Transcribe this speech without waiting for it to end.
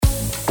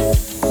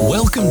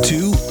Welcome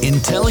to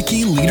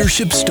Entelechy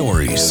Leadership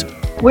Stories.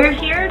 We're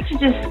here to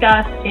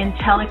discuss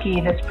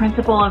Entelechy, this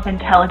principle of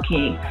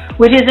Entelechy,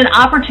 which is an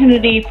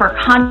opportunity for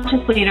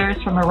conscious leaders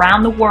from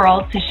around the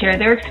world to share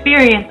their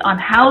experience on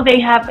how they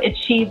have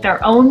achieved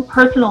their own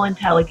personal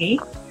Entelechy,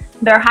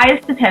 their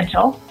highest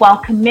potential, while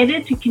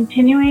committed to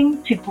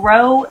continuing to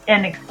grow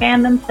and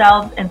expand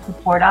themselves and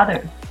support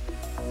others.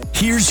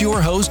 Here's your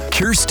host,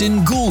 Kirsten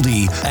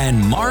Gouldy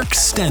and Mark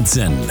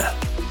Stenson.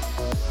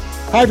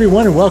 Hi,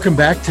 everyone, and welcome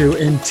back to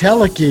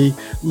Entelechy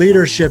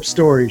Leadership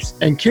Stories.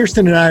 And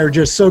Kirsten and I are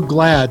just so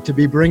glad to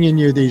be bringing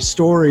you these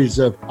stories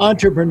of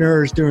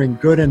entrepreneurs doing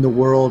good in the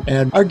world.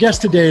 And our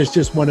guest today is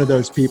just one of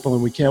those people,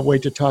 and we can't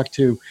wait to talk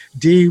to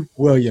Dee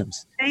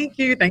Williams. Thank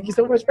you. Thank you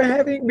so much for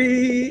having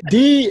me.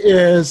 Dee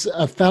is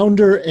a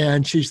founder,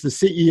 and she's the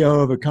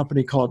CEO of a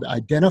company called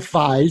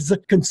Identifies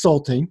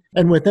Consulting.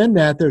 And within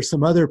that, there's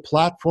some other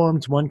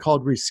platforms, one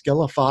called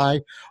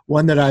Reskillify,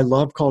 one that I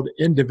love called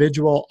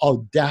Individual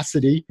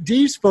Audacity.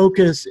 Dee's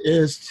focus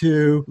is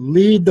to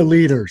lead the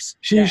leaders.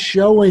 She's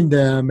showing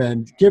them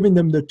and giving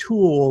them the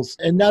tools,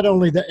 and not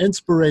only the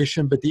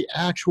inspiration, but the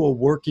actual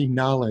working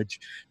knowledge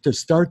to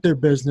start their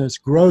business,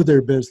 grow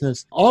their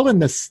business, all in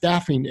the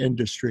staffing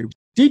industry.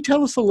 Dee,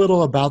 tell us a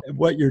little about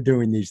what you're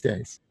doing these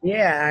days.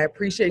 Yeah, I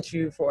appreciate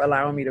you for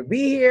allowing me to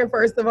be here,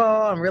 first of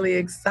all. I'm really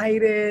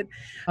excited,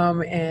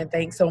 and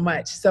thanks so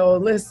much. So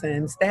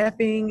listen,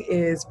 staffing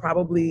is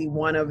probably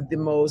one of the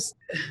most,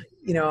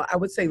 I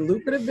would say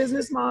lucrative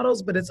business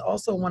models, but it's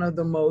also one of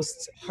the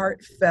most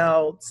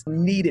heartfelt,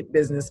 needed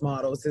business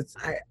models. It's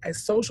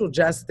social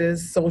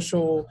justice,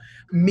 social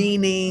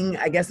meaning,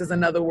 I guess is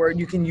another word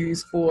you can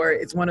use for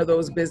it. It's one of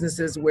those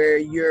businesses where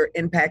you're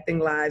impacting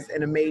lives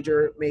in a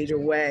major, major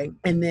way.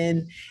 And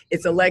then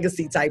it's a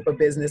legacy type of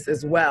business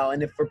as well.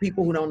 And if for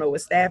people who don't know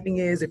what staffing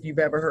is, if you've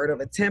ever heard of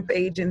a temp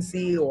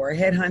agency or a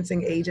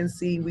headhunting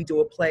agency, we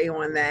do a play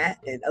on that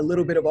and a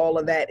little bit of all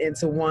of that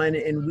into one.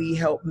 And we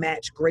help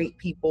match great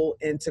people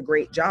into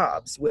great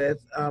jobs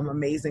with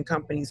amazing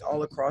companies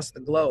all across the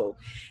globe.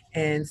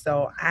 And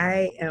so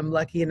I am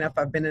lucky enough,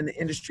 I've been in the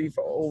industry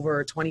for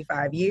over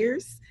 25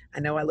 years.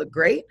 I know I look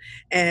great.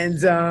 And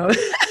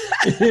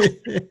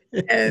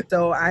and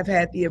so I've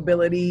had the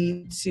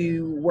ability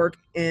to work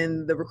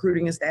in the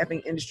recruiting and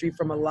staffing industry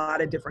from a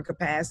lot of different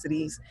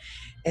capacities.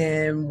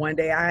 And one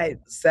day I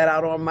set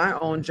out on my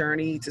own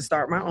journey to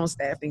start my own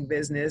staffing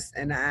business,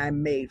 and I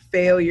made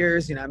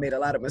failures. I made a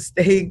lot of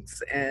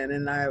mistakes, and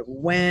then I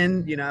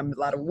win, a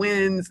lot of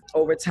wins.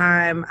 Over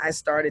time, I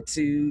started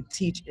to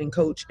teach and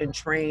coach and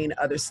train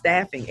other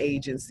staffing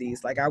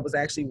agencies. Like I was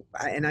actually,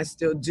 and I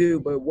still do,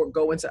 but we'll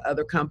go into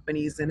other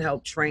companies and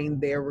help train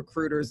their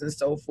recruiters and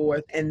so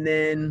forth. And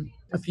then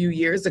a few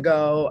years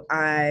ago,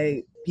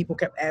 people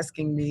kept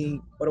asking me,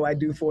 what do I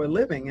do for a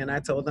living? And I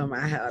told them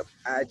I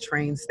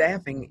train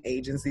staffing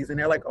agencies, and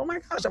they're like, oh my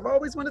gosh, I've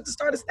always wanted to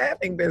start a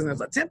staffing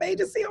business, a temp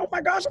agency. Oh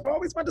my gosh, I've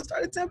always wanted to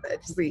start a temp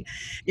agency,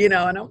 and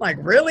I'm like,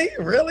 really?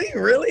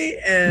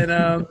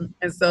 And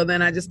so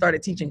then I just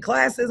started teaching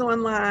classes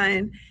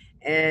online.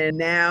 And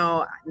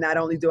now not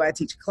only do I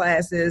teach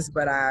classes,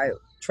 but I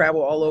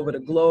travel all over the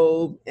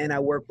globe, and I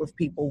work with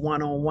people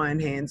one-on-one,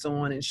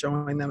 hands-on, and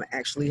showing them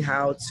actually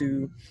how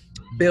to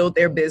build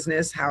their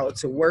business, how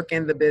to work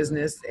in the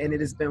business. And it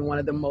has been one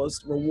of the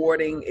most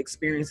rewarding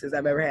experiences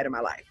I've ever had in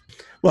my life.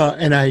 Well,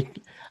 and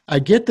I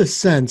get the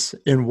sense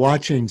in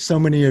watching so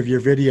many of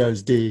your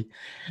videos, Dee.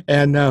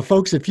 And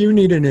folks, if you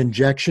need an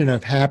injection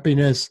of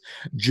happiness,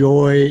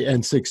 joy,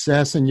 and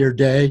success in your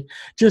day,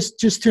 just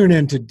tune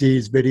into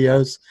Dee's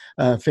videos,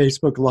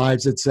 Facebook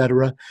Lives,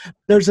 etc.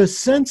 There's a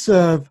sense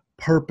of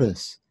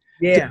purpose,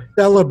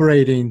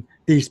 celebrating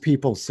these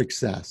people's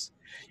success.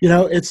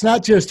 It's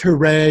not just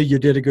hooray, you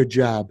did a good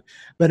job,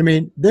 but I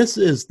mean, this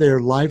is their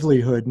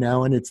livelihood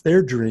now, and it's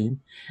their dream,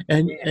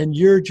 and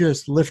you're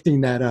just lifting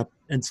that up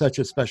in such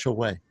a special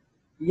way.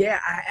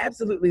 Yeah, I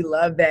absolutely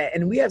love that.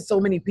 And we have so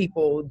many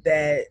people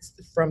that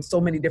from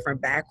so many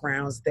different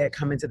backgrounds that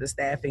come into the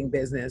staffing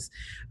business.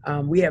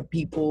 We have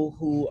people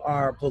who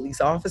are police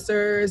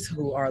officers,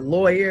 who are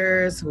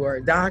lawyers, who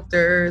are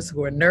doctors,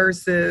 who are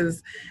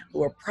nurses,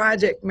 who are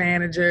project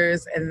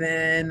managers. And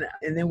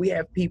then we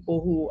have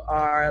people who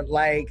are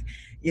like,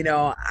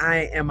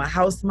 I am a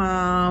house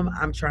mom.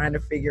 I'm trying to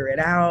figure it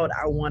out.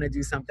 I want to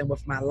do something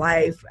with my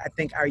life. I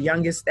think our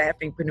youngest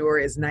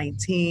staffingpreneur is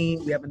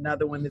 19. We have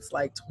another one that's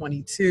like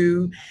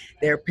 22.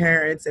 Their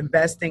parents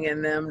investing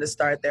in them to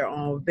start their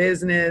own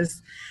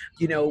business.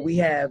 We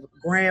have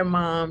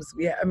grandmoms.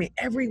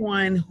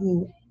 Everyone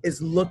who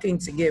is looking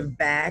to give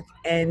back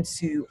and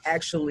to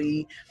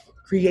actually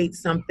create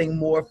something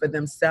more for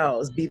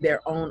themselves, be their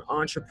own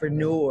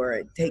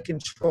entrepreneur, take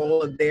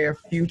control of their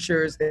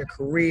futures, their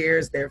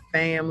careers, their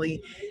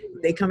family.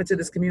 They come into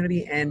this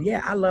community, and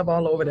I love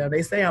all over them.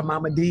 They say I'm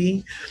Mama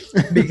D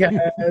because,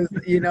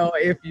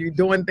 if you're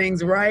doing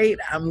things right,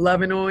 I'm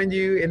loving on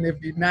you. And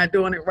if you're not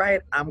doing it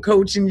right, I'm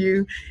coaching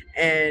you.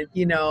 And,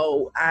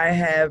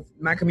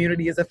 my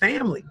community is a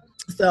family.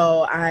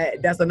 So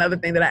that's another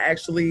thing that I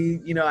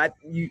actually,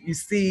 you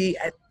see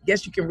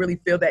guess you can really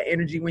feel that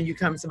energy when you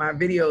come to my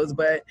videos,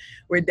 but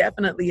we're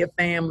definitely a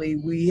family.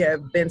 We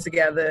have been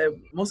together.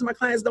 Most of my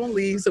clients don't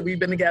leave, so we've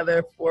been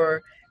together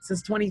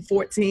since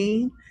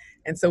 2014.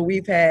 And so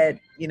we've had,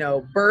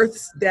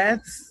 births,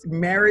 deaths,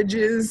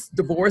 marriages,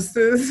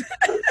 divorces,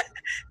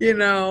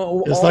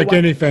 Just like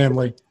any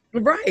family.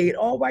 Right.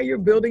 All while you're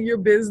building your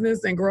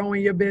business and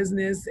growing your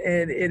business.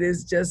 And it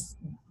is just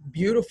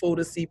beautiful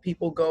to see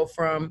people go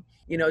from,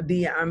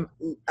 D, I'm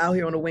out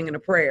here on a wing and a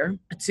prayer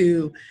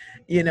to,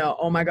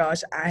 oh my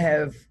gosh, I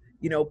have,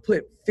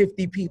 put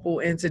 50 people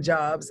into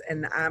jobs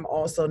and I'm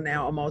also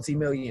now a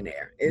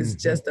multimillionaire. It's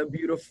just a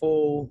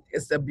beautiful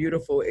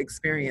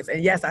experience.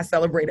 And yes, I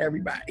celebrate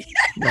everybody.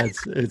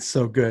 It's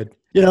so good.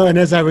 And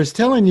as I was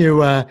telling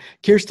you,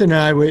 Kirsten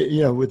and I,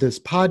 with this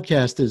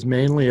podcast is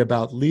mainly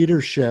about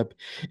leadership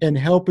and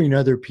helping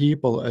other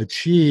people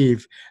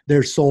achieve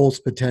their soul's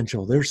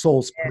potential, their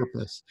soul's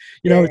purpose.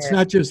 It's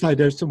not just, I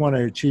just want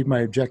to achieve my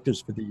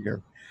objectives for the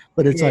year,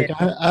 but it's like,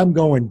 I'm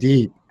going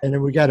deep and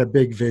then we got a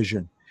big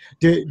vision.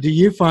 Do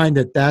you find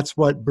that that's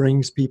what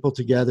brings people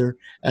together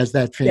as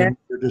that family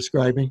you're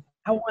describing?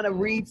 I want to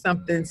read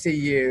something to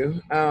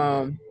you.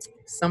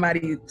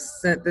 Somebody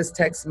sent this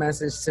text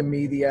message to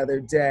me the other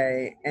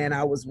day and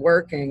I was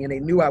working and they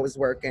knew I was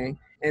working.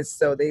 And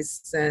so they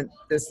sent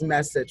this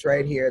message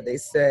right here. They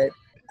said,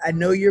 I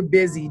know you're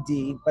busy,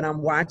 D, but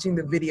I'm watching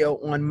the video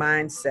on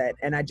mindset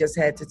and I just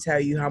had to tell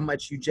you how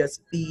much you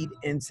just feed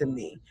into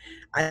me.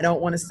 I don't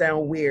want to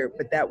sound weird,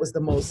 but that was the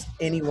most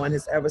anyone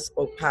has ever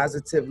spoke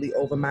positively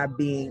over my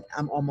being.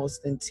 I'm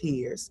almost in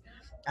tears.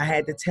 I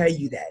had to tell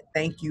you that.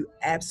 Thank you.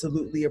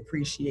 Absolutely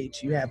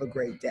appreciate you. Have a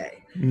great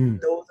day.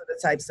 Those are the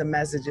types of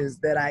messages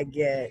that I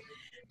get.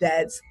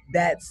 That's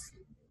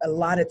a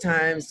lot of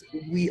times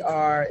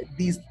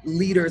these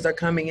leaders are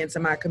coming into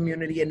my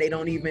community and they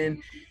don't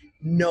even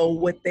know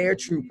what their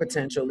true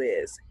potential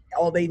is.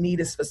 All they need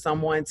is for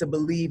someone to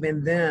believe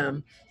in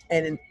them.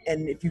 And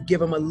if you give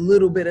them a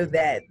little bit of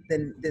that,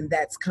 then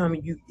that's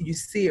coming. You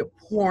see it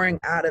pouring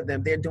out of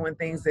them. They're doing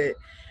things that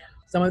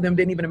some of them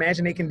didn't even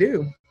imagine they can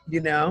do,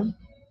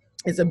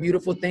 It's a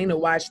beautiful thing to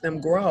watch them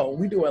grow.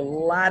 We do a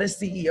lot of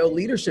CEO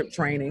leadership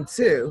training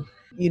too,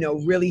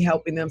 really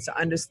helping them to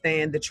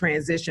understand the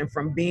transition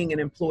from being an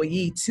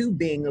employee to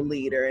being a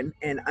leader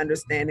and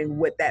understanding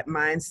what that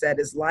mindset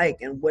is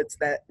like and what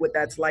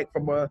that's like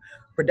from a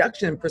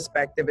production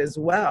perspective as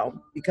well.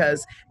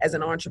 Because as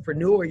an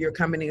entrepreneur, you're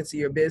coming into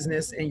your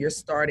business and you're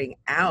starting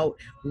out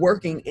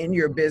working in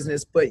your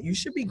business, but you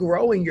should be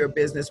growing your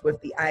business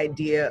with the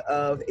idea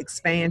of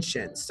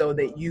expansion so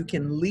that you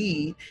can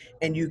lead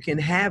and you can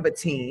have a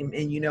team.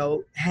 And,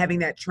 having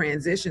that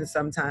transition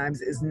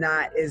sometimes is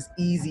not as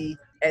easy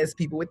as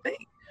people would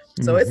think.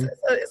 So it's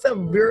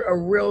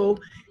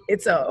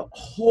a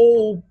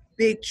whole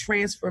big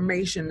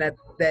transformation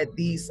that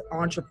these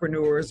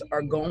entrepreneurs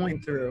are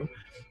going through.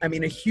 I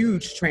mean, a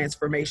huge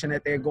transformation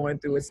that they're going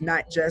through. It's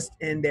not just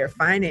in their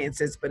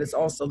finances, but it's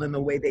also in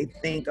the way they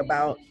think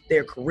about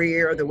their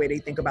career, the way they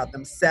think about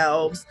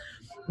themselves,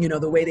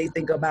 the way they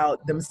think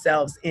about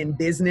themselves in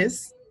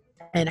business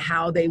and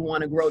how they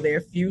want to grow their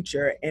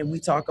future. And we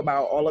talk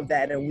about all of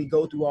that and we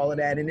go through all of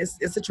that. And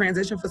it's a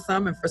transition for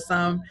some, and for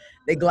some,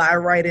 they glide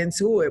right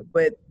into it.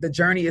 But the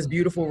journey is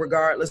beautiful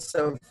regardless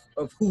of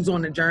who's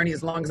on the journey.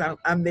 As long as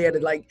I'm there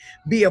to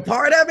be a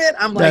part of it,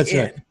 I'm That's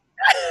it.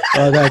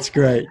 Oh, that's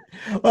great.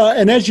 Well,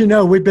 and as you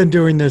know, we've been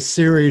doing this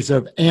series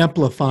of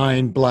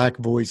amplifying Black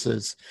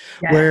voices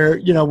where,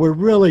 we're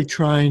really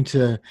trying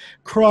to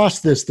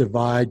cross this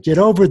divide, get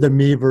over the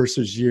me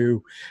versus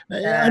you,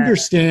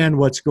 understand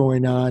what's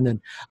going on. And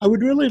I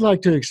would really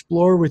like to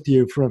explore with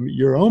you from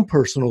your own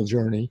personal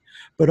journey,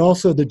 but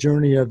also the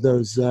journey of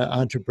those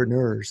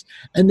entrepreneurs,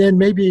 and then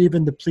maybe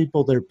even the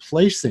people they're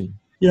placing.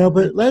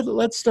 But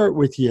let's start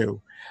with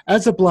you.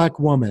 As a Black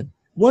woman,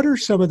 what are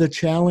some of the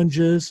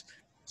challenges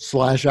 /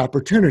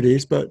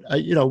 opportunities, but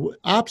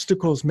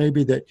obstacles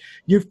maybe that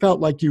you felt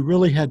like you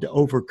really had to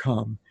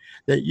overcome,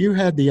 that you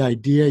had the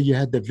idea, you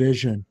had the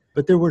vision,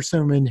 but there were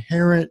some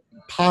inherent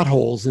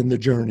potholes in the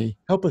journey?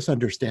 Help us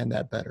understand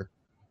that better.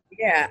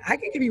 Yeah, I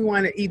can give you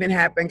one that even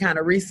happened kind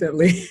of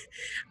recently.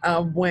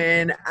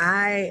 When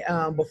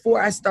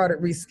before I started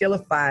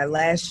Reskillify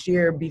last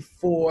year,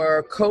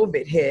 before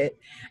COVID hit,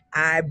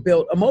 I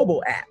built a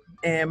mobile app,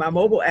 and my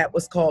mobile app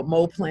was called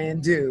Mo Plan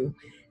Do.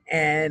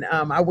 And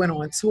I went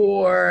on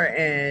tour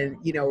and,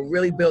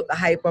 really built the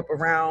hype up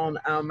around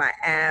my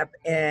app.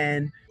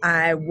 And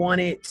I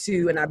wanted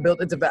to, and I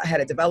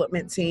had a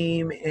development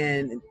team,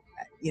 and,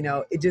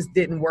 it just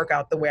didn't work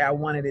out the way I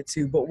wanted it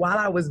to. But while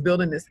I was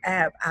building this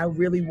app, I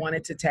really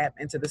wanted to tap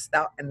into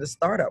the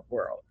startup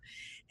world.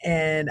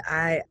 And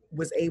I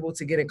was able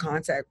to get in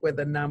contact with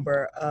a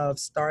number of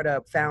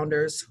startup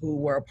founders who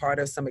were a part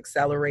of some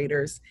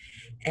accelerators.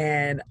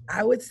 And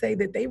I would say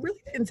that they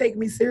really didn't take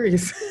me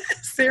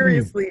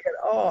seriously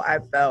at all. I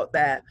felt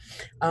that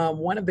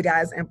one of the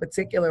guys in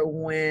particular,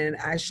 when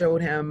I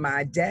showed him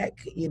my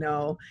deck,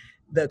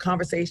 the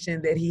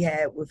conversation that he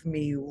had with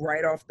me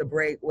right off the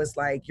break was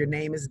like, your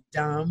name is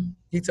dumb.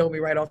 He told me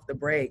right off the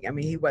break. I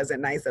mean, he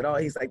wasn't nice at all.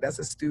 He's like, that's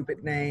a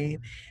stupid name.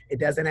 It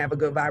doesn't have a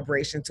good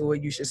vibration to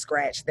it. You should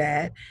scratch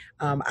that.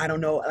 I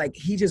don't know. Like,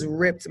 he just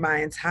ripped my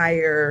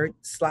entire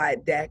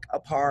slide deck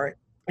apart.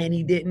 And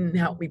he didn't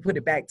help me put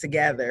it back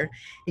together.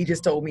 He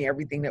just told me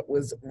everything that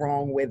was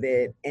wrong with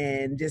it.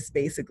 And just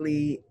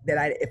basically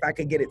that if I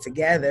could get it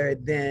together,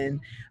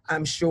 then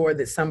I'm sure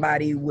that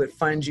somebody would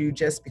fund you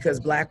just because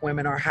Black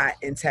women are hot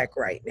in tech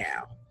right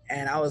now.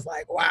 And I was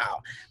like,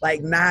 wow,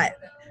 like not,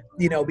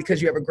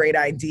 because you have a great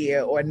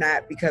idea, or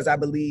not because I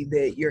believe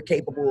that you're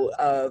capable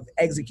of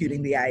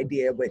executing the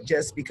idea, but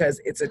just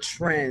because it's a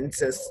trend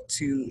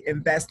to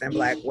invest in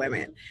Black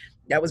women.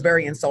 That was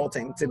very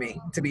insulting to me,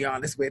 to be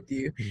honest with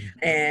you.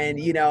 And,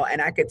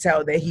 and I could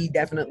tell that he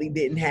definitely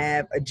didn't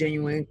have a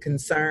genuine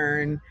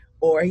concern,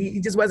 or he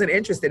just wasn't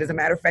interested. As a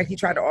matter of fact, he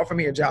tried to offer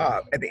me a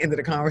job at the end of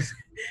the conversation.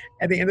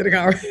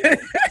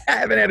 I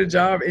haven't had a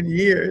job in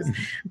years,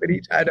 but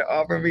he tried to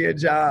offer me a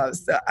job.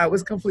 So I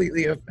was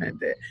completely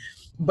offended.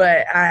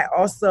 But I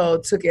also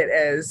took it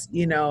as,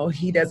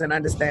 he doesn't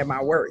understand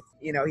my worth.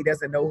 He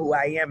doesn't know who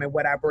I am and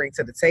what I bring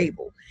to the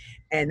table.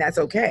 And that's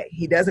okay.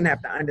 He doesn't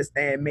have to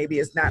understand. Maybe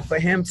it's not for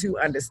him to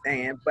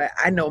understand, but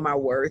I know my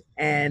worth,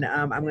 and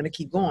I'm going to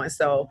keep going.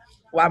 So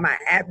while my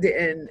app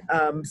didn't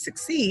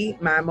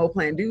succeed, my Mo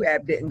Plan Do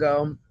app didn't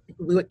go.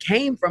 What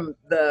came from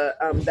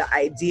the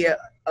idea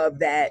of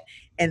that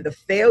and the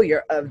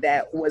failure of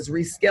that was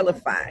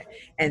Reskillify.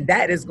 And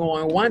that is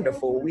going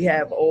wonderful. We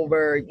have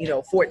over,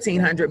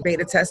 1,400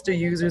 beta tester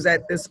users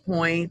at this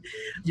point.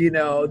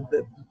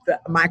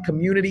 My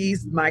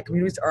communities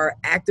are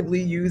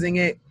actively using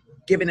it,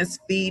 giving us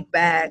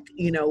feedback.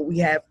 We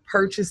have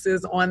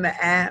purchases on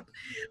the app,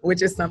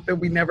 which is something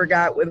we never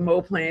got with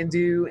Mo Plan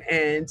Do,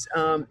 and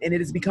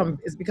it's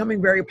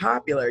becoming very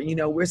popular.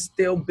 We're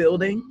still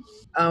building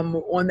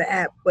on the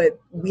app, but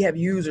we have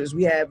users,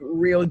 we have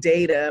real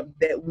data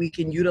that we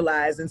can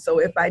utilize. And so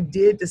if I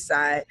did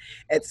decide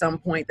at some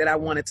point that I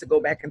wanted to go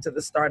back into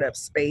the startup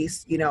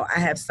space, I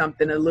have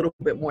something a little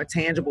bit more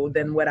tangible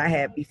than what I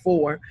had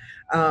before.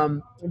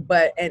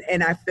 But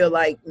I feel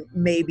like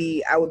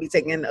maybe I would be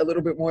taken a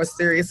little bit more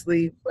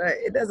seriously, but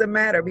it doesn't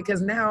matter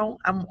because now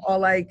I'm all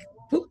like,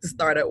 poop the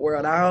startup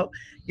world. I'll,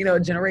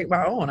 generate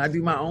my own. I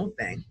do my own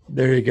thing.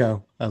 There you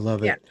go. I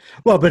love it. Yeah.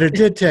 Well, but it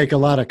did take a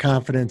lot of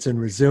confidence and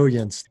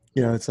resilience.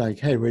 It's like,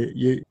 hey,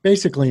 you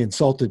basically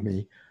insulted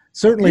me.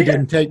 Certainly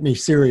didn't take me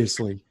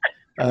seriously.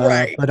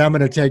 Right. But I'm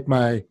going to take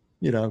my,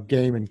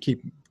 game and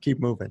keep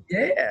moving.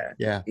 Yeah.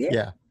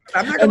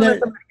 I'm not going to let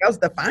somebody else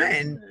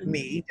define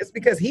me just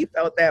because he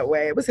felt that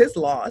way. It was his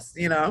loss,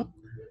 And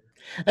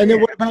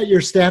then what about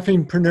your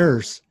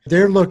staffingpreneurs?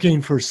 They're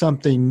looking for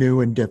something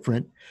new and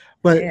different,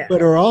 but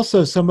are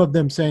also some of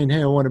them saying,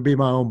 hey, I want to be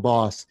my own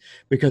boss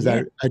because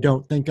I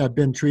don't think I've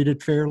been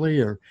treated fairly.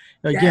 Or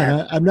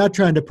again, I'm not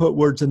trying to put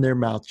words in their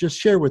mouth. Just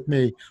share with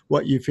me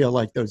what you feel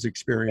like those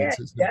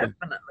experiences. Yeah,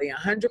 definitely,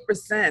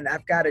 100%.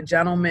 I've got a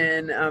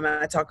gentleman,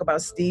 I talk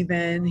about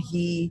Stephen.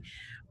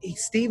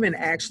 Stephen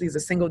actually is a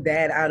single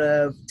dad out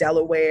of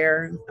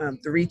Delaware,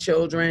 3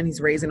 children.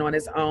 He's raising on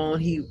his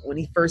own. When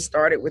he first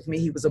started with me,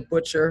 he was a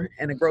butcher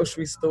in a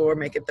grocery store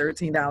making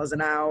 $13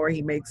 an hour.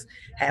 He makes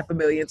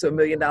 $500,000 to $1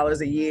 million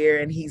a year,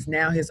 and he's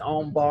now his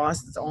own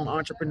boss, his own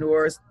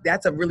entrepreneur.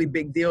 That's a really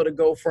big deal to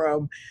go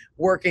from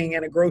working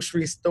in a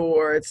grocery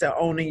store to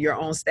owning your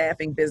own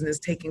staffing business,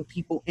 taking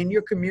people in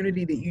your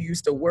community that you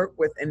used to work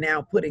with and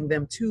now putting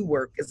them to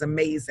work is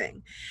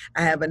amazing.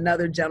 I have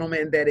another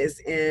gentleman that is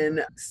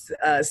in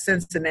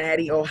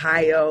Cincinnati,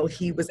 Ohio.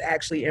 He was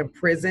actually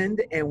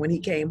imprisoned, and when he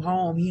came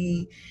home,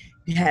 he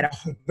had a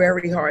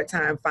very hard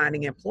time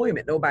finding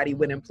employment. Nobody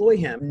would employ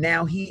him.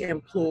 Now he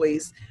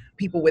employs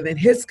people within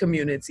his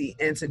community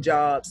into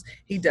jobs.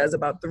 He does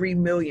about 3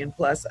 million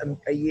plus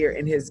a year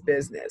in his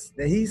business.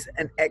 Now, he's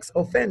an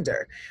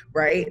ex-offender,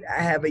 right?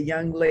 I have a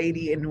young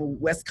lady in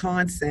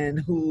Wisconsin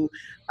who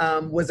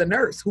was a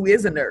nurse, who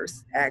is a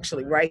nurse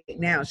actually right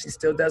now. She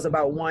still does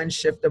about 1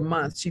 shift a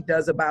month. She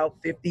does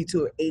about $50,000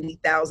 to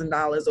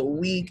 $80,000 a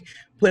week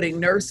putting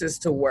nurses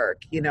to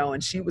work,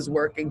 and she was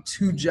working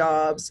 2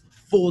 jobs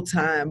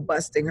full-time,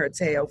 busting her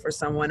tail for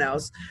someone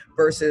else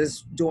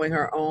versus doing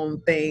her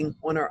own thing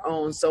on her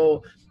own.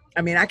 So,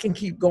 I can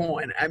keep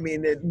going.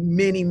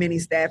 Many, many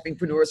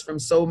staffingpreneurs from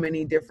so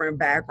many different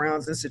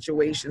backgrounds and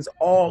situations,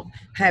 all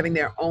having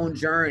their own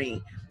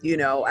journey.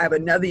 I have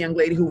another young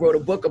lady who wrote a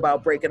book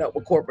about breaking up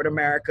with corporate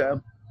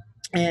America.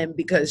 And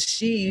because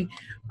she,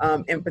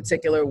 in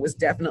particular, was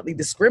definitely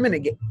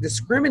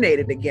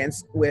discriminated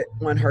against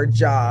on her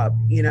job,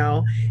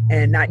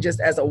 and not just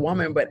as a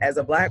woman, but as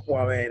a Black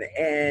woman.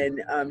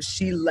 And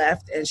she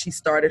left and she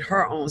started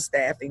her own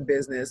staffing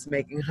business,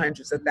 making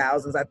hundreds of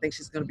thousands. I think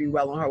she's going to be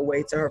well on her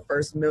way to her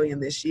first $1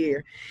 million this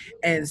year.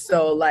 And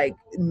so, like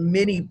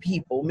many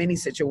people, many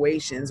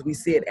situations, we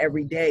see it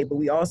every day, but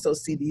we also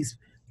see these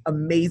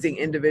amazing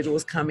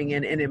individuals coming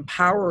in and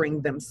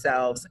empowering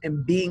themselves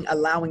and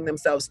allowing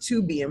themselves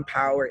to be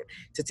empowered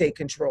to take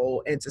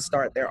control and to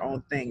start their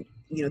own thing.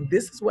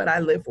 This is what I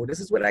live for. This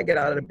is what I get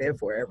out of bed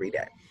for every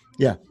day.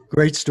 Yeah,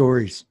 great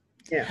stories.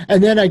 Yeah.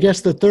 And then I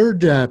guess the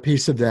third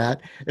piece of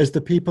that is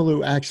the people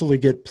who actually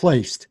get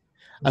placed.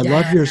 I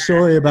love your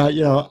story about,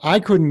 I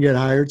couldn't get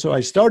hired, so I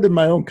started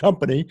my own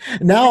company.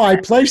 Now I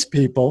place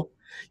people.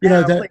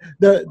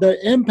 The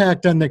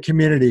impact on the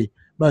community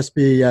must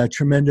be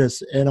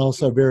tremendous and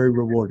also very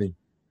rewarding.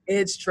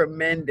 It's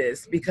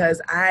tremendous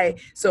because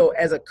so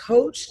as a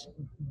coach,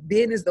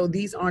 being as though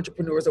these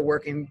entrepreneurs are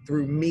working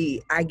through me,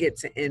 I get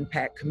to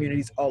impact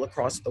communities all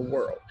across the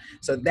world.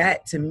 So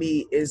that to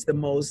me is the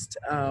most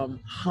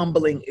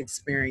humbling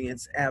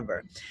experience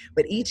ever.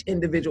 But each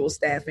individual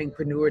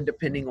staffingpreneur,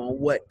 depending on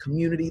what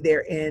community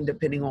they're in,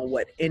 depending on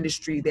what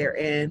industry they're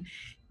in,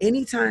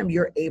 anytime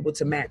you're able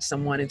to match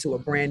someone into a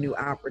brand new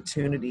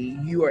opportunity,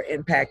 you are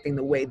impacting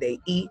the way they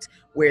eat,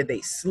 where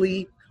they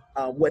sleep,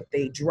 what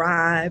they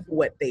drive,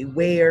 what they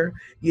wear.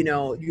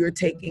 You're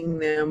taking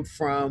them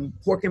from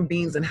pork and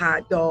beans and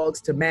hot dogs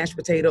to mashed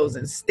potatoes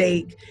and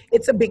steak.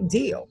 It's a big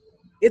deal.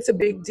 It's a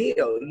big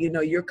deal.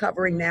 You're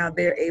covering now,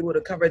 they're able to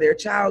cover their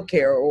child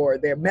care or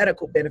their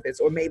medical benefits,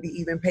 or maybe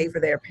even pay for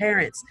their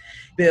parents'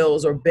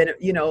 bills or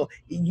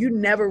you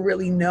never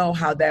really know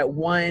how that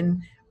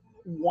one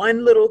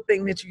little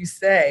thing that you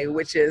say,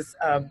 which is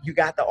you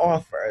got the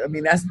offer. I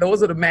mean,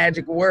 those are the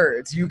magic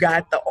words. You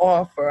got the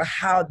offer,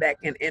 how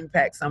that can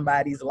impact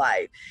somebody's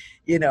life.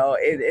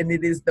 And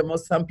it is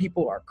some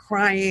people are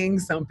crying,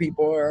 some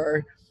people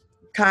are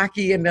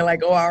cocky and they're like,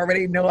 oh, I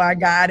already know I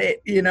got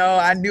it.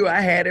 I knew I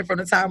had it from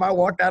the time I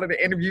walked out of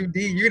the interview.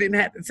 D, you didn't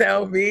have to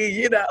tell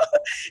me.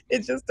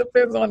 It just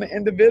depends on the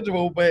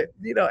individual, but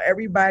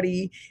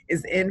everybody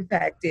is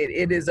impacted.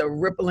 It is a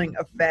rippling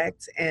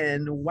effect,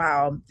 and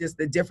wow, just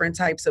the different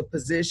types of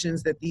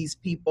positions that these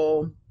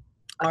people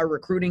are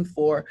recruiting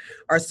for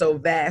are so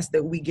vast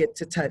that we get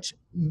to touch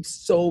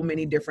so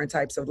many different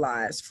types of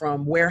lives,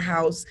 from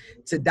warehouse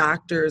to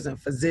doctors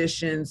and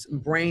physicians,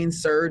 brain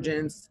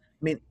surgeons.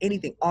 I mean,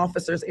 anything,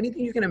 officers,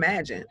 anything you can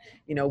imagine.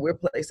 We're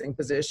placing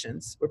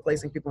positions, we're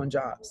placing people in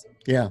jobs.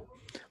 Yeah.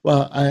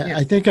 Well,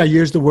 I think I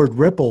used the word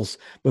ripples,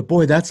 but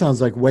boy, that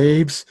sounds like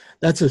waves.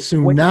 That's a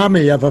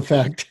tsunami of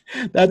effect.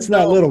 That's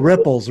not little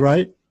ripples,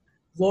 right?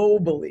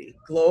 Globally.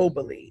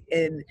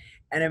 And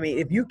I mean,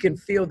 if you can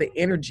feel the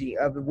energy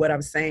of what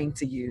I'm saying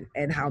to you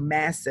and how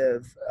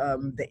massive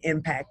the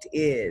impact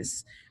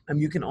is,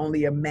 you can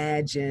only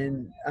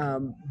imagine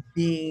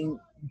being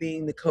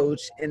the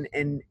coach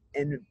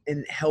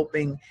and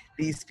helping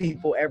these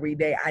people every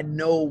day. I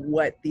know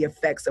what the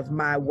effects of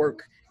my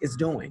work is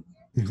doing,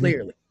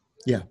 clearly.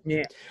 Yeah.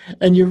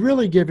 And you're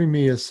really giving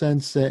me a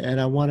sense, and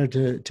I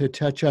wanted to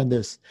touch on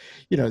this,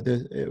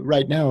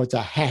 right now it's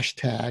a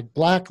hashtag,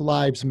 Black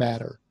Lives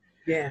Matter.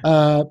 Yeah.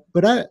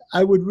 But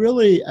I would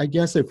really, I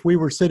guess if we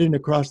were sitting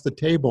across the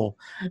table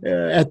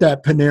at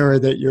that Panera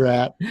that you're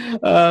at,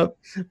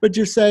 but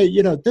you say,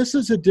 this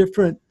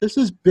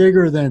is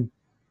bigger than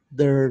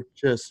their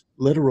just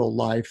literal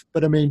life.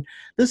 But I mean,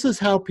 this is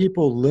how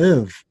people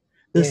live.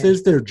 This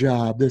is their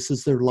job. This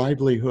is their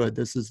livelihood.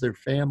 This is their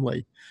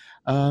family.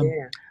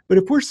 But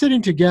if we're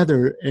sitting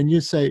together and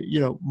you say,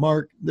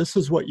 Mark, this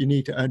is what you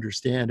need to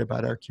understand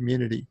about our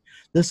community.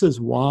 This is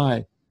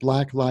why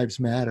Black Lives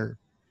Matter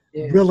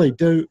really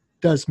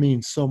does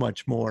mean so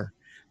much more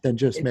than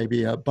just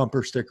maybe a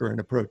bumper sticker and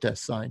a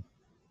protest sign.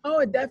 Oh,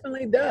 it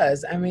definitely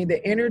does. I mean,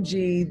 the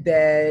energy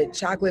that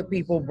chocolate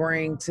people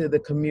bring to the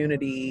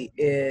community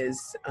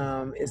is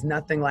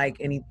nothing like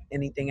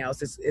anything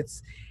else.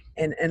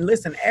 And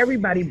listen,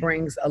 everybody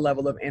brings a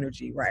level of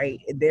energy,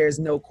 right? There's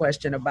no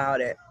question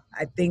about it.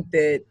 I think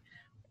that,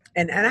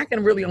 and I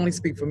can really only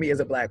speak for me as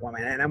a Black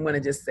woman, and I'm going to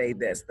just say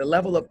this: the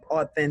level of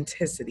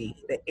authenticity,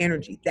 the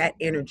energy, that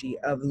energy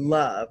of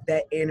love,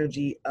 that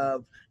energy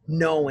of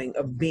knowing,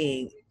 of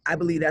being. I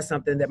believe that's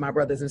something that my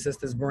brothers and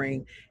sisters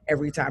bring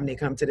every time they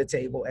come to the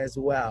table as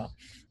well.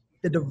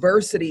 The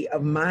diversity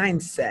of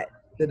mindset,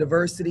 the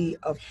diversity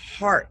of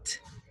heart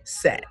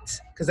set,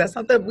 because that's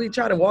something we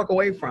try to walk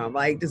away from,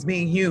 like just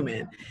being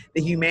human, the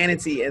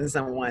humanity in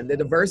someone, the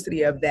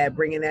diversity of that,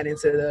 bringing that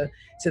into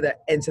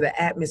the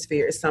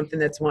atmosphere is something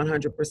that's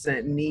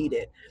 100%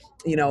 needed.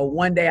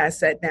 One day I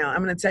sat down,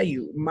 I'm going to tell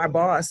you, my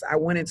boss, I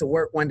went into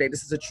work one day.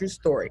 This is a true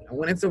story. I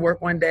went into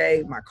work one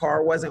day, my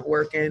car wasn't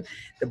working,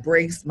 the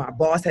brakes, my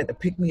boss had to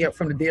pick me up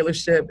from the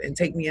dealership and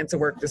take me into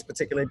work this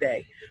particular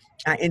day.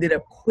 I ended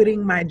up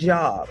quitting my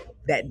job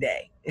that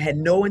day. I had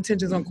no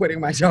intentions on quitting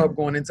my job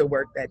going into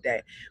work that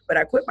day. But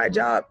I quit my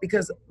job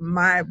because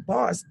my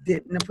boss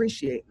didn't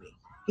appreciate me.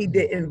 He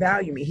didn't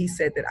value me. He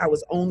said that I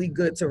was only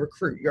good to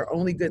recruit. You're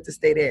only good to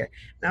stay there.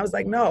 And I was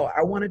like, no,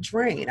 I want to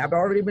train. I've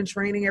already been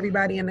training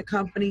everybody in the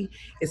company.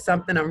 It's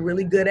something I'm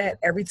really good at.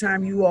 Every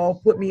time you all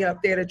put me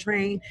up there to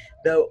train,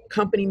 the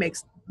company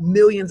makes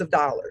millions of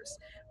dollars.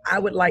 I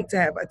would like to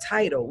have a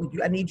title.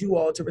 I need you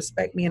all to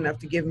respect me enough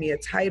to give me a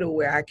title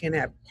where I can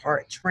have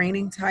part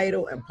training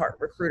title and part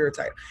recruiter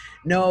title.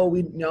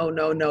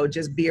 No,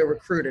 just be a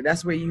recruiter.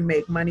 That's where you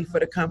make money for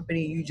the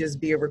company. You just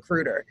be a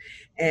recruiter.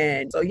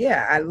 And so,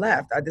 yeah, I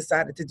left. I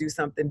decided to do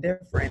something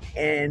different.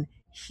 And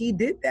he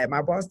did that.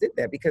 My boss did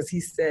that because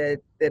he said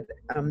that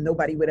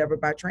nobody would ever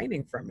buy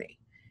training from me.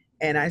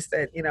 And I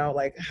said,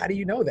 like, how do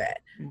you know that?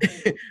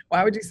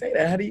 Why would you say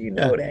that? How do you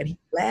know that? He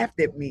laughed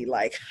at me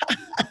like,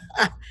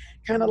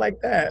 kind of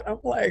like that. I'm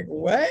like,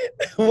 what?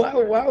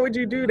 Why would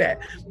you do that?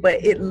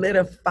 But it lit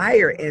a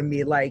fire in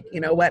me. Like, you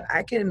know what?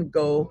 I can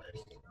go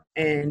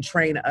and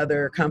train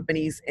other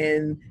companies.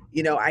 And,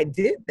 I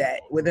did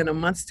that. Within a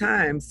month's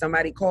time,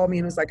 somebody called me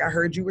and was like, I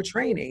heard you were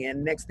training.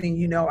 And next thing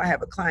you know, I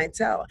have a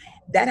clientele.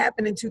 That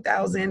happened in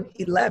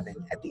 2011,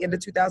 at the end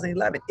of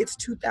 2011. It's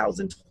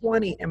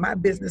 2020 and my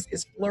business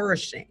is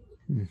flourishing.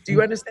 Mm-hmm. Do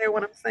you understand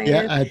what I'm saying?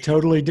 Yeah, I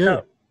totally do.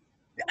 So,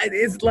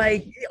 it's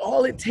like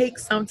all it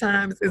takes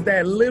sometimes is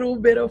that little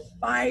bit of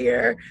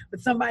fire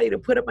with somebody to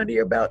put up under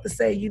your belt to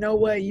say, you know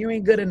what, you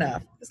ain't good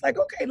enough. It's like,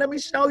 okay, let me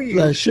show you.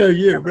 Let's show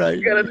you,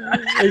 right?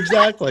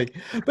 Exactly.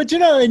 But,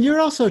 and you're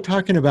also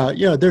talking about,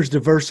 there's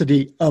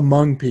diversity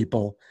among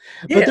people,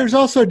 but there's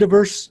also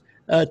diverse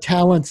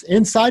talents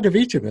inside of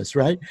each of us,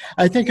 right?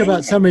 I think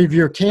about some of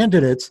your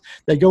candidates.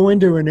 They go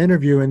into an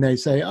interview and they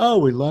say, oh,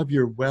 we love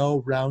your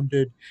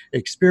well-rounded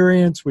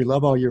experience. We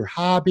love all your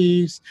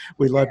hobbies.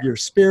 We love your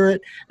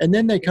spirit. And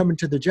then they come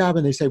into the job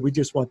and they say, we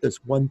just want this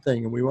one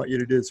thing and we want you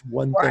to do this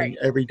one thing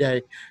every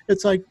day.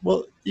 It's like,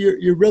 well,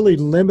 you're really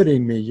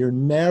limiting me. You're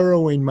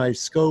narrowing my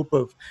scope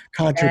of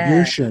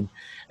contribution.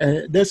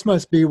 And this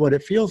must be what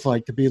it feels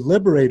like to be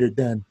liberated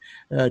then,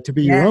 to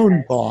be your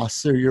own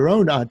boss or your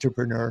own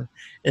entrepreneur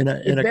in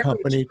a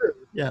company. True.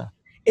 Yeah.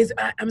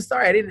 I'm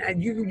sorry,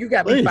 you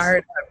got me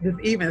fired up.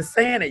 Just even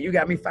saying it, you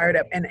got me fired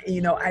up. And,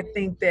 I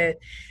think that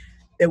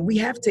we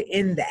have to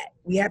end that.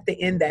 We have to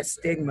end that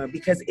stigma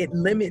because it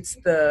limits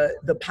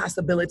the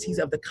possibilities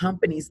of the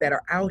companies that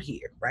are out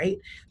here, right?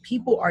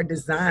 People are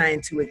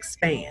designed to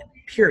expand,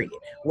 period.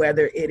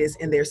 Whether it is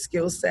in their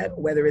skill set,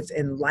 whether it's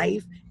in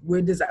life,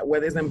 whether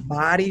it's in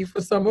body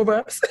for some of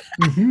us,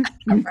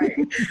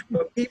 right?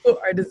 But people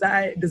are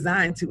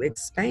designed to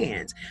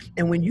expand.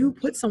 And when you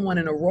put someone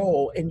in a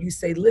role and you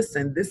say,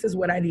 listen, this is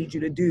what I need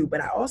you to do,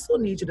 but I also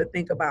need you to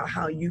think about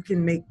how you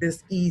can make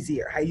this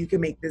easier, how you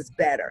can make this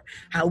better,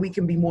 how we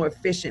can be more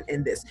efficient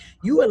in this.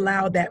 You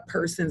allow that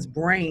person's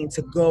brain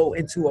to go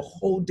into a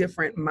whole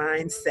different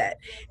mindset,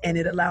 and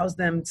it allows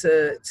them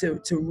to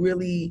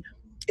really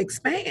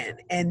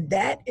expand. And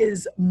that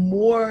is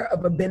more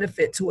of a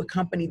benefit to a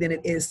company than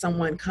it is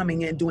someone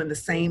coming in doing the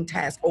same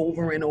task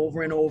over and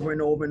over and over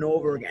and over and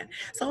over again.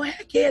 So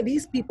heck yeah,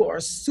 these people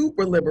are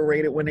super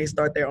liberated when they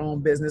start their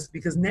own business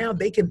because now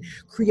they can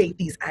create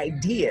these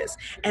ideas.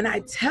 And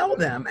I tell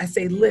them, I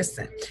say,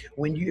 listen,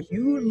 if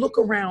you look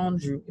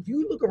around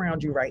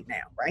you right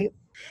now, right?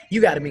 You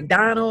got a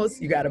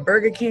McDonald's, you got a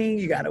Burger King,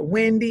 you got a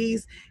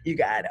Wendy's, you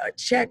got a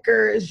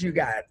Checkers, you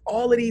got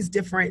all of these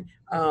different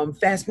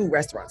fast food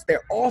restaurants.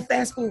 They're all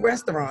fast food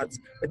restaurants,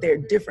 but they're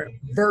different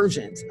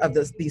versions of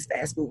these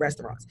fast food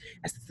restaurants.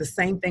 That's the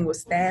same thing with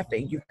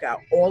staffing. You've got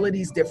all of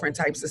these different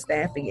types of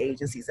staffing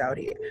agencies out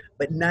here,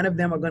 but none of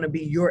them are going to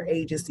be your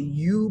agency.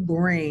 You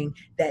bring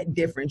that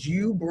difference.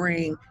 You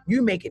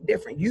make it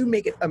different. You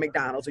make it a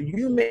McDonald's or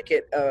you make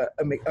it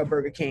a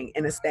Burger King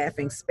in a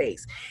staffing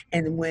space.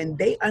 And when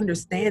they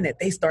understand that,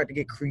 they start to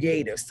get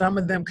creative. Some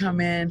of them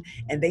come in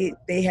and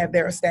they have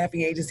their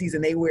staffing agencies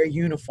and they wear a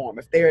uniform.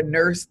 If they're a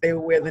nurse, they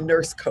wear the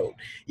nurse coat,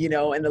 in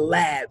the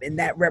lab, and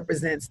that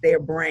represents their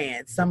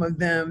brand. Some of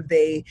them,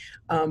 they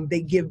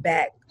give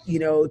back,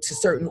 to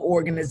certain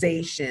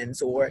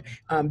organizations, or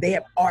they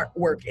have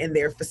artwork in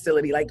their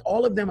facility. Like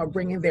all of them are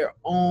bringing their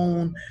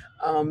own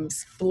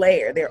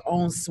flair, their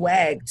own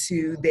swag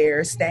to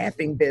their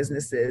staffing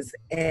businesses.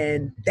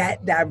 And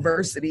that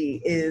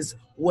diversity is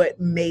what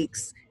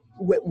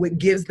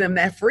gives them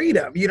that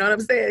freedom. You know what I'm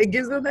saying? It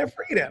gives them that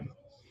freedom.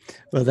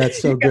 Well, that's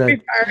so good.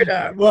 Me fired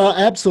up. Well,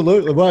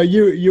 absolutely. Well,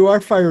 you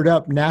are fired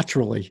up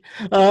naturally.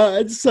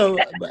 So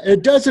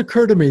it does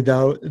occur to me,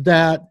 though,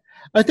 that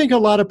I think a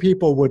lot of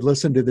people would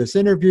listen to this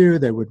interview.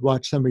 They would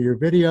watch some of your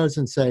videos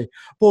and say,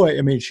 boy,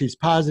 I mean, she's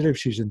positive,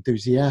 she's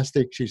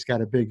enthusiastic, she's got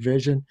a big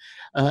vision,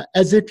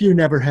 as if you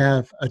never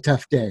have a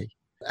tough day.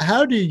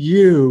 How do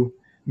you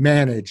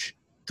manage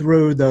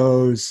through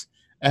those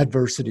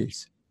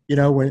adversities?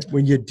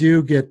 When you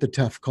do get the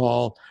tough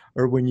call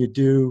or when you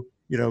do,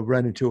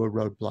 run into a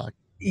roadblock?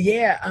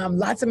 Yeah,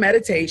 lots of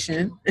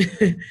meditation.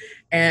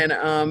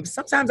 And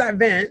sometimes I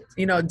vent,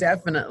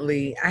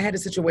 definitely. I had a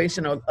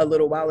situation a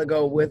little while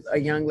ago with a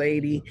young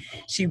lady.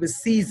 She was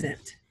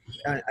seasoned,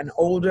 an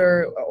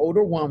older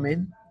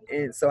woman.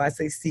 And so I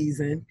say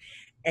seasoned,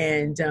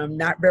 and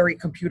not very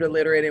computer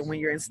literate. And when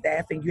you're in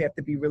staffing, you have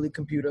to be really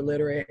computer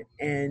literate.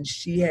 And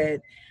she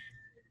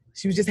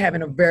was just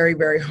having a very,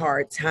 very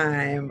hard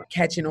time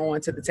catching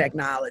on to the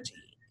technology.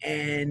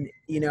 And,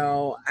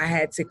 I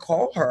had to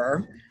call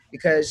her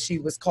because she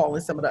was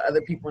calling some of the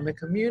other people in the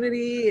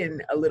community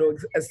and a little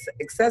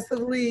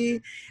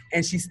excessively,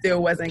 and she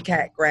still wasn't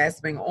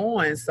grasping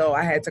on. So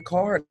I had to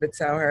call her to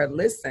tell her,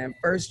 listen,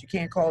 first, you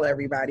can't call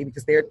everybody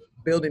because they're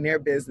building their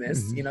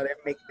business. Mm-hmm. You know,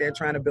 they're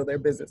trying to build their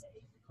business.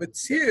 But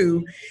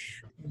two,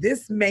 and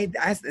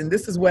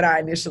this is what I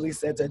initially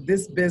said to her,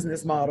 this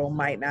business model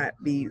might not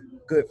be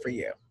good for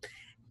you.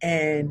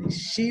 And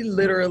she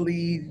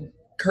literally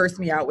cursed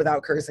me out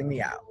without cursing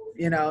me out.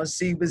 You know,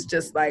 she was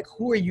just like,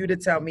 who are you to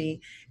tell me?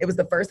 It was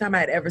the first time I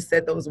had ever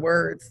said those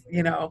words,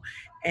 you know,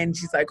 and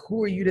she's like,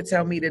 who are you to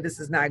tell me that this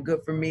is not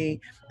good for me?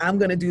 I'm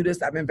going to do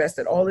this. I've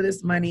invested all of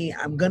this money.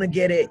 I'm going to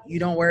get it. You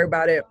don't worry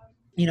about it.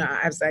 You know,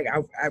 I was like,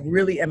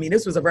 I mean,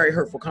 this was a very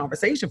hurtful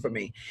conversation for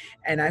me.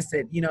 And I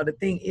said, you know, the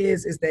thing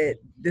is that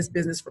this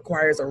business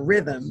requires a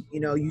rhythm.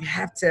 You know, you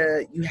have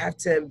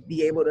to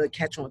be able to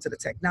catch on to the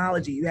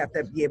technology. You have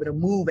to be able to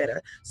move at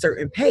a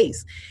certain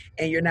pace,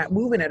 and you're not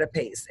moving at a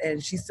pace.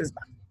 And she says,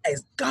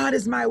 as God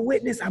is my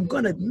witness, I'm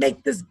going to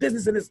make this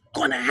business and it's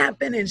going to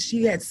happen. And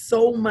she had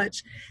so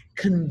much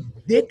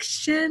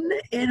conviction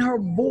in her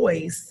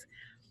voice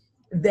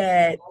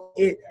that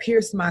it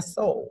pierced my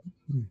soul.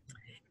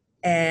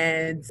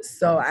 And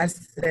so I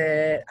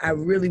said, I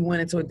really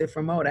went into a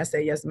different mode. I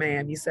said, yes,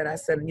 ma'am. I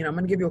said, you know, I'm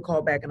going to give you a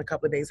call back in a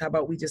couple of days. How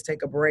about we just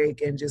take a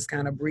break and just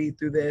kind of breathe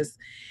through this?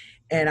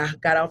 And I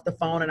got off the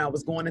phone and I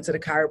was going into the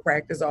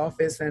chiropractor's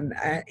office, and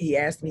he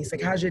asked me, he's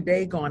like, how's your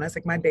day going? I was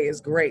like, my day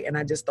is great. And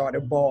I just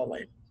started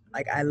bawling.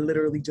 Like, I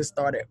literally just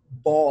started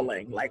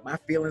bawling. Like, my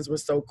feelings were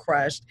so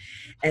crushed.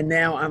 And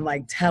now I'm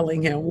like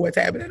telling him what's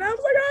happening. I was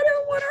like, I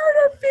didn't want to hurt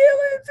her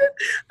feelings.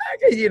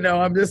 And you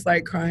know, I'm just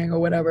like crying or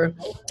whatever.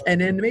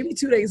 And then maybe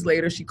 2 days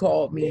later, she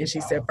called me and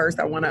she said, first,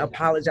 I want to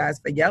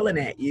apologize for yelling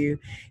at you.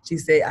 She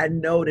said, I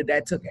know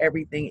that took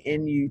everything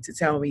in you to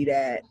tell me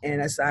that.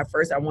 And I said,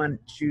 first, I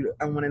want to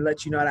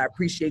let you know that I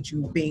appreciate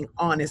you being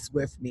honest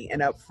with me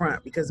and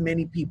upfront, because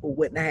many people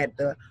wouldn't have had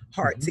the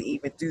heart to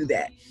even do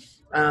that.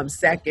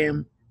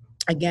 Second,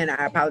 again,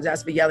 I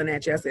apologize for yelling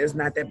at you. I said, it's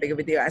not that big of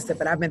a deal. I said,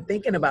 but I've been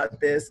thinking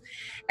about this,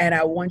 and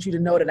I want you to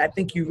know that I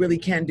think you really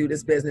can do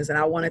this business. And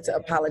I wanted to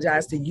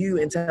apologize to you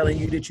and telling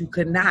you that you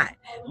could not.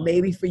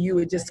 Maybe for you,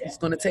 it's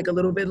going to take a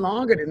little bit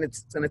longer than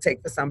it's going to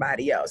take for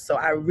somebody else. So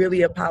I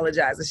really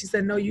apologize. And she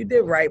said, no, you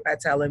did right by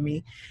telling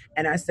me.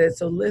 And I said,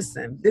 so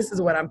listen, this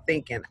is what I'm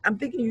thinking. I'm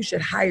thinking you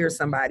should hire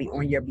somebody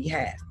on your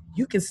behalf.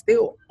 You can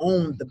still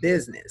own the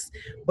business.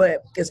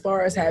 But as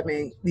far as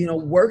having, you know,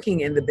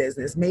 working in the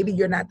business, maybe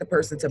you're not the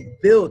person to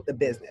build the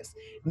business.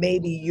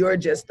 Maybe you're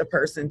just the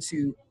person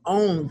to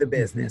own the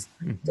business.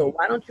 So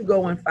why don't you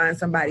go and find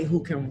somebody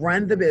who can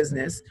run the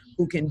business,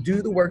 who can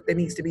do the work that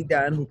needs to be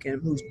done,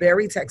 who's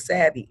very tech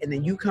savvy, and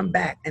then you come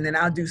back and then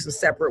I'll do some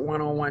separate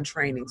one-on-one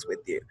trainings with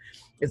you.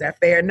 Is that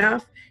fair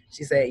enough?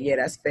 She said, yeah,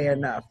 that's fair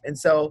enough. And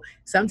so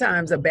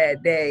sometimes a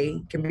bad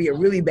day can be a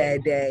really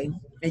bad day,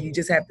 and you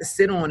just have to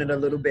sit on it a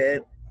little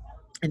bit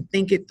and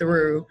think it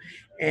through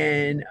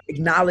and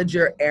acknowledge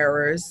your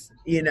errors,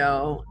 you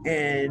know,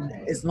 and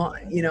as long,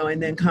 you know,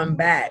 and then come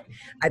back.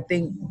 I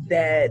think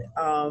that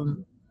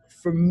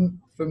for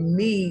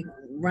me,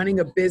 running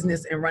a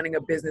business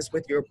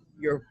with your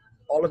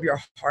all of your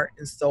heart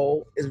and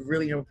soul is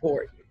really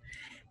important.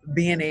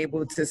 Being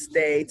able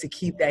to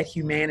keep that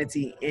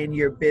humanity in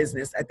your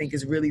business, I think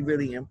is really,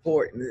 really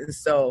important. And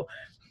so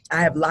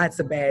I have lots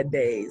of bad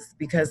days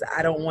because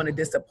I don't want to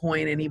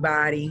disappoint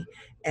anybody,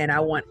 and I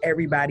want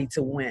everybody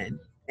to win.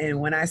 And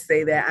when I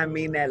say that, I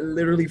mean that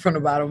literally from the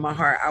bottom of my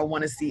heart. I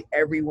want to see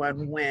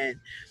everyone win.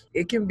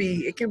 It can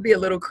be a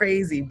little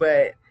crazy,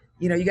 but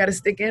you know, you got to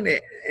stick in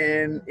it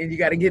and you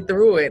got to get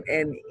through it.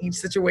 And each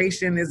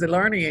situation is a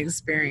learning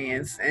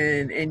experience,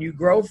 and you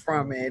grow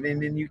from it,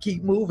 and then you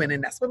keep moving.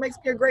 And that's what makes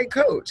me a great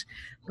coach.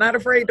 I'm not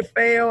afraid to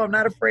fail. I'm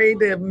not afraid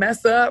to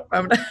mess up.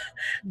 I'm not,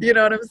 you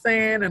know what I'm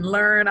saying? And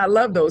learn. I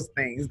love those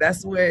things.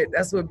 That's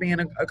what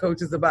being a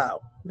coach is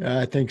about.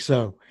 I think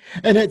so.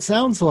 And it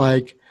sounds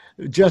like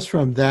just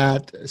from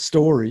that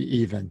story,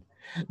 even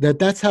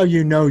that's how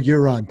you know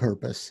you're on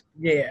purpose.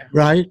 Yeah.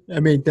 Right.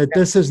 I mean, that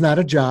this is not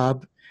a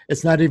job.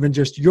 It's not even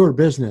just your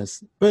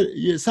business, but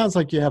it sounds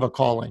like you have a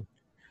calling,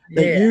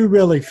 that you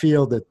really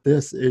feel that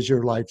this is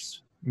your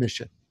life's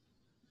mission.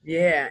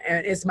 Yeah.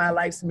 And it's my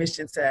life's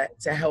mission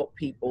to help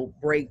people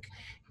break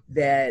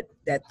that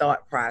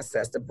thought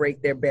process, to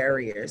break their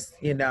barriers.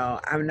 You know,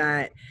 I'm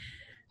not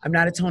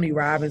a Tony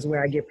Robbins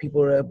where I get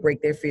people to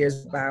break their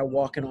fears by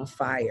walking on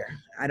fire.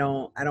 I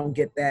don't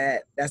get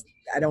that.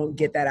 I don't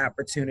get that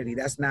opportunity.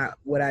 That's not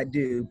what I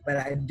do, but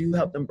I do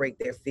help them break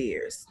their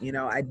fears. You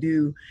know, I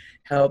do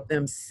help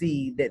them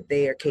see that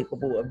they are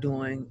capable of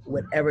doing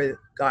whatever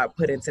God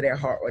put into their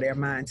heart or their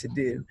mind to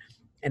do.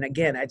 And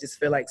again, I just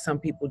feel like some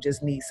people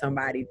just need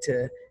somebody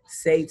to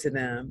say to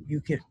them,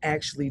 you can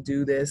actually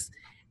do this.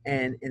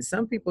 And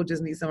some people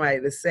just need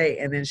somebody to say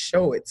and then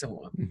show it to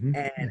them.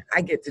 And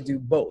I get to do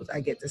both. I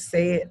get to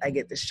say it. I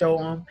get to show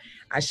them.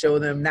 I show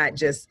them not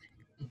just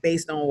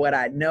based on what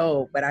I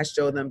know, but I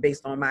show them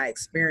based on my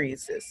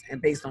experiences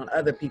and based on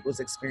other people's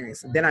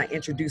experience. And then I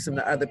introduce them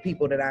to other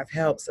people that I've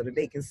helped so that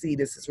they can see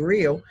this is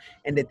real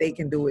and that they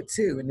can do it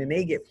too. And then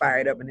they get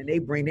fired up, and then they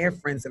bring their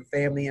friends and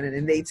family in, and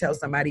then they tell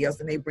somebody else,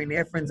 and they bring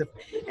their friends.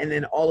 And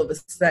then all of a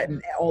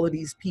sudden, all of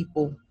these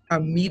people are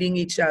meeting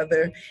each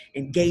other,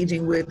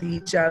 engaging with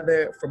each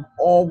other from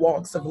all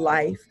walks of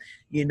life,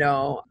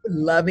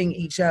 loving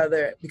each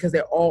other, because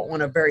they're all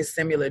on a very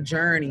similar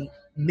journey,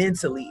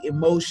 mentally,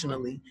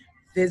 emotionally,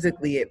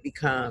 physically. It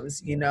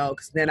becomes,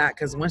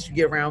 because once you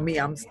get around me,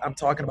 I'm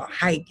talking about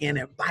hiking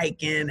and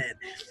biking and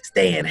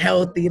staying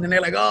healthy, and then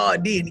they're like, oh,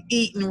 Dee,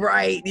 eating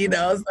right,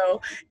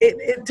 so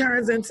it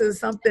turns into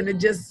something that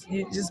just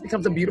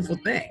becomes a beautiful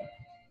thing.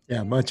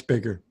 Yeah, much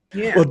bigger.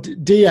 Yeah. Well,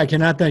 Dee, I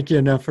cannot thank you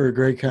enough for a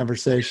great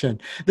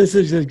conversation. This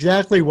is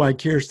exactly why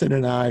Kirsten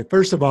and I,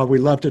 first of all, we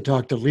love to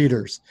talk to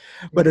leaders,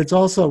 but it's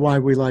also why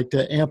we like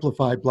to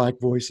amplify Black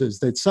voices,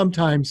 that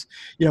sometimes,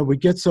 we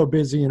get so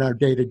busy in our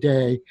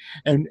day-to-day,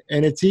 and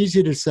it's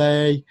easy to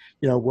say,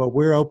 well,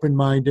 we're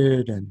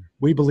open-minded and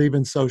we believe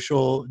in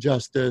social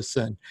justice,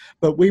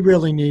 but we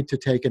really need to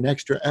take an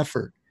extra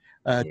effort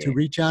to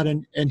reach out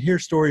and hear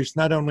stories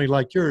not only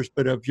like yours,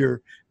 but of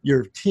your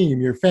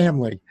team, your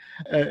family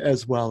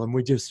as well. And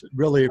we just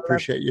really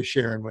appreciate you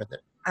sharing with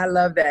it. I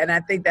love that. And I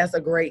think that's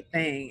a great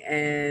thing.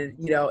 And,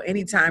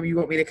 anytime you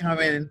want me to come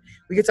in,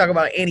 we can talk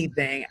about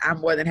anything.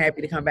 I'm more than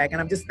happy to come back.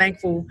 And I'm just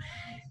thankful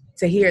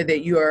to hear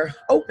that you are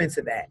open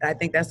to that. I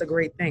think that's a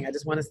great thing. I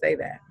just want to say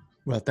that.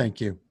 Well, thank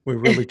you. We're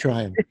really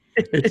trying.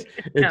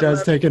 It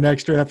does take an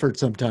extra effort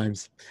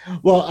sometimes.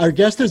 Well, our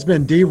guest has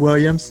been Dee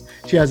Williams.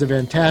 She has a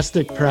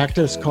fantastic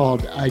practice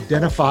called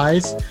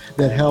Identifies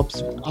that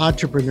helps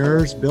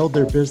entrepreneurs build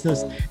their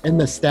business in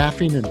the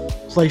staffing and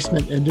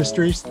placement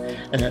industries.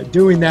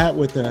 Doing that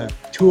with a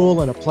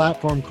tool and a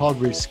platform called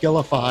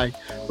Reskillify,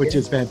 which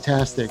is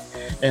fantastic.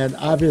 And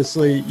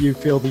obviously, you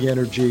feel the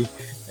energy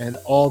and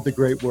all the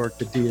great work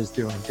that Dee is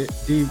doing.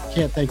 Dee,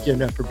 can't thank you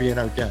enough for being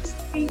our guest.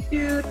 Thank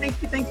you.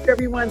 Thank you,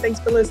 everyone. Thanks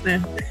for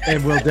listening.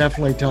 And we'll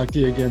definitely talk to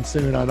you again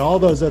soon on all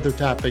those other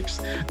topics.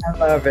 I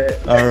love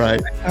it. All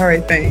right. All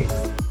right, thanks.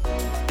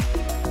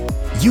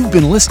 You've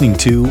been listening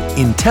to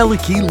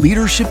Entelechy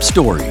Leadership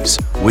Stories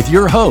with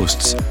your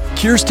hosts,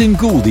 Kirsten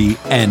Gouldy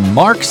and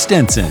Mark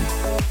Stenson.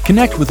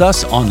 Connect with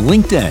us on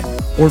LinkedIn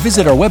or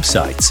visit our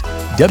websites,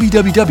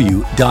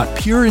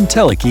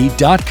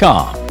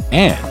 www.pureintelechy.com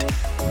and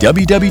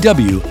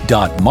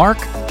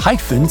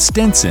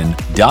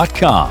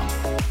www.mark-stenson.com.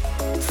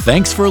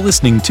 Thanks for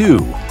listening to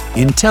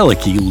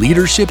Entelechy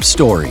Leadership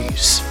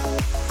Stories.